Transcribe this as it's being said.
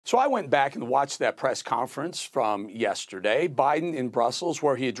So I went back and watched that press conference from yesterday, Biden in Brussels,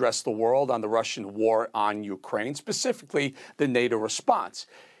 where he addressed the world on the Russian war on Ukraine, specifically the NATO response.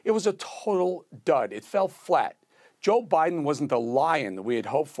 It was a total dud. It fell flat. Joe Biden wasn't the lion that we had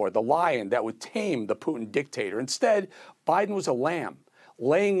hoped for, the lion that would tame the Putin dictator. Instead, Biden was a lamb,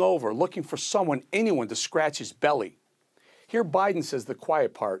 laying over, looking for someone, anyone to scratch his belly. Here Biden says the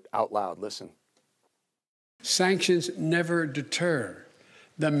quiet part out loud. Listen. Sanctions never deter.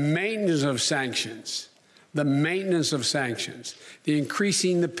 The maintenance of sanctions, the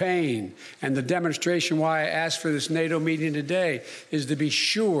increasing the pain, and the demonstration why I asked for this NATO meeting today is to be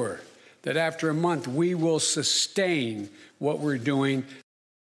sure that after a month we will sustain what we're doing.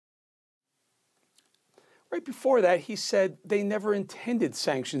 Right before that, he said they never intended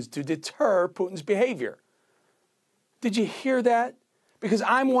sanctions to deter Putin's behavior. Did you hear that? Because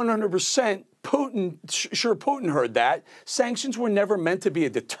I'm 100% sure Putin heard that. Sanctions were never meant to be a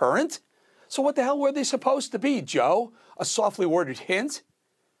deterrent. So what the hell were they supposed to be, Joe? A softly worded hint?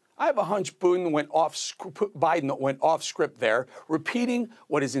 I have a hunch Biden went off script there, repeating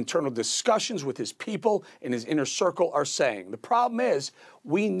what his internal discussions with his people and his inner circle are saying. The problem is,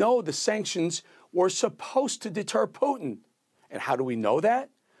 we know the sanctions were supposed to deter Putin. And how do we know that?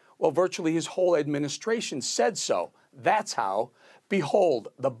 Well, virtually his whole administration said so. That's how. Behold,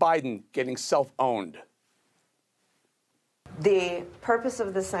 the Biden getting self-owned. The purpose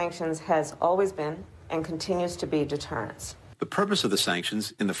of the sanctions has always been and continues to be deterrence. The purpose of the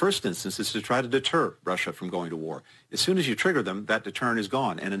sanctions, in the first instance, is to try to deter Russia from going to war. As soon as you trigger them, that deterrent is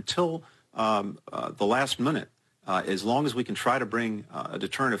gone. And until the last minute, as long as we can try to bring a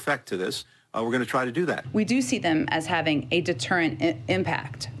deterrent effect to this, we're going to try to do that. We do see them as having a deterrent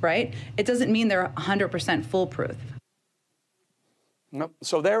impact, right? It doesn't mean they're 100% foolproof. Nope.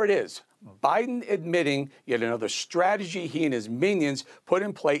 So there it is. Biden admitting yet another strategy he and his minions put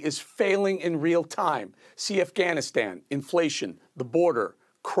in play is failing in real time. See Afghanistan, inflation, the border,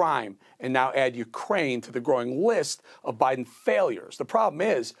 crime, and now add Ukraine to the growing list of Biden failures. The problem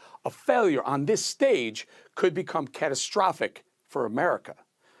is, a failure on this stage could become catastrophic for America.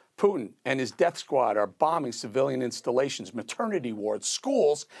 Putin and his death squad are bombing civilian installations, maternity wards,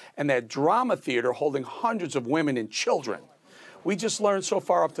 schools, and that drama theater holding hundreds of women and children. We just learned so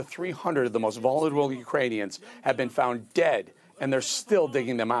far up to 300 of the most vulnerable Ukrainians have been found dead, and they're still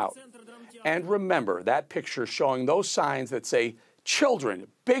digging them out. And remember that picture showing those signs that say children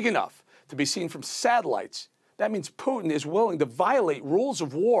big enough to be seen from satellites. That means Putin is willing to violate rules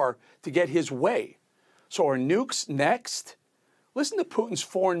of war to get his way. So are nukes next? Listen to Putin's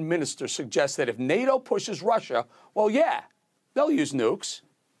foreign minister suggest that if NATO pushes Russia, well, yeah, they'll use nukes.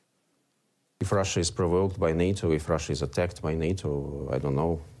 If Russia is provoked by NATO, if Russia is attacked by NATO, I don't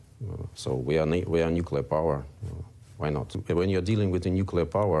know. So we are nuclear power. Why not? When you're dealing with a nuclear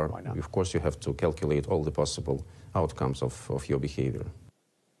power, of course you have to calculate all the possible outcomes of your behavior.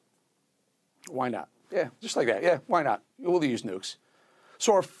 Why not? Yeah, just like that. Yeah, why not? We'll use nukes.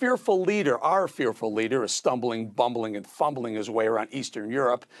 So our fearful leader is stumbling, bumbling, and fumbling his way around Eastern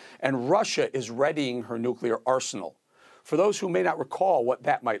Europe, and Russia is readying her nuclear arsenal. For those who may not recall what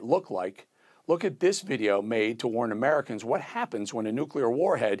that might look like, look at this video made to warn Americans what happens when a nuclear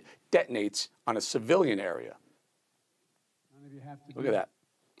warhead detonates on a civilian area. Look at that.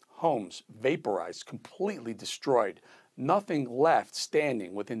 Homes vaporized, completely destroyed. Nothing left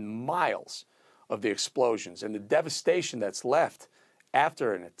standing within miles of the explosions and the devastation that's left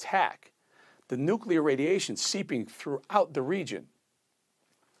after an attack. The nuclear radiation seeping throughout the region.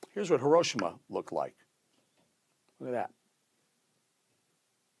 Here's what Hiroshima looked like. Look at that.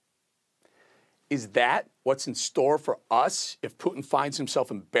 Is that what's in store for us if Putin finds himself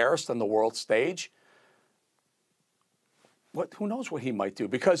embarrassed on the world stage? Who knows what he might do?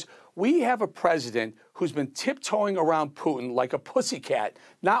 Because we have a president who's been tiptoeing around Putin like a pussycat,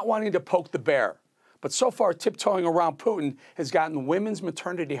 not wanting to poke the bear. But so far, tiptoeing around Putin has gotten women's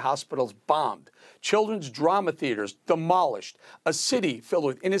maternity hospitals bombed, children's drama theaters demolished, a city filled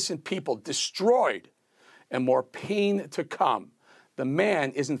with innocent people destroyed, and more pain to come. The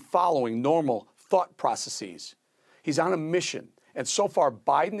man isn't following normal thought processes. He's on a mission. And so far,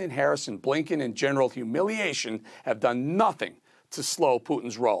 Biden and Harris and Blinken and general humiliation have done nothing to slow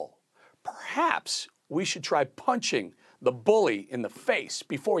Putin's roll. Perhaps we should try punching the bully in the face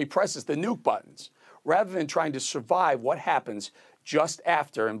before he presses the nuke buttons, rather than trying to survive what happens just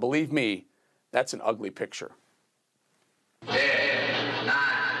after. And believe me, that's an ugly picture. 10, 9,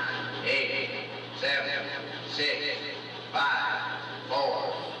 8, 7, 6, 5,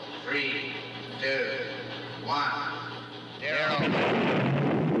 4, 3, 2, 1, 0.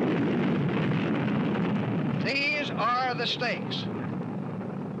 These are the stakes.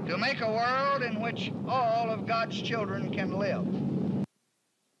 to make a world in which all of God's children can live.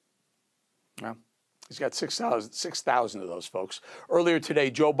 Well, he's got 6,000 of those folks. Earlier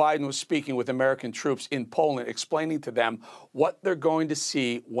today, Joe Biden was speaking with American troops in Poland, explaining to them what they're going to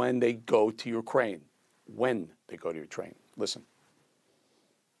see when they go to Ukraine. When they go to Ukraine. Listen.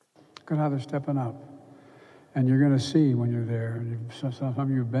 Look at how they're stepping up. And you're going to see when you're there, and some of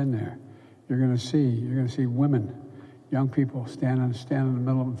you have been there, you're going to see women, young people standing in the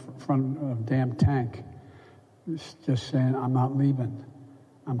middle in front of a damn tank, just saying, I'm not leaving.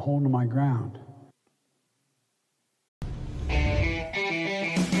 I'm holding my ground.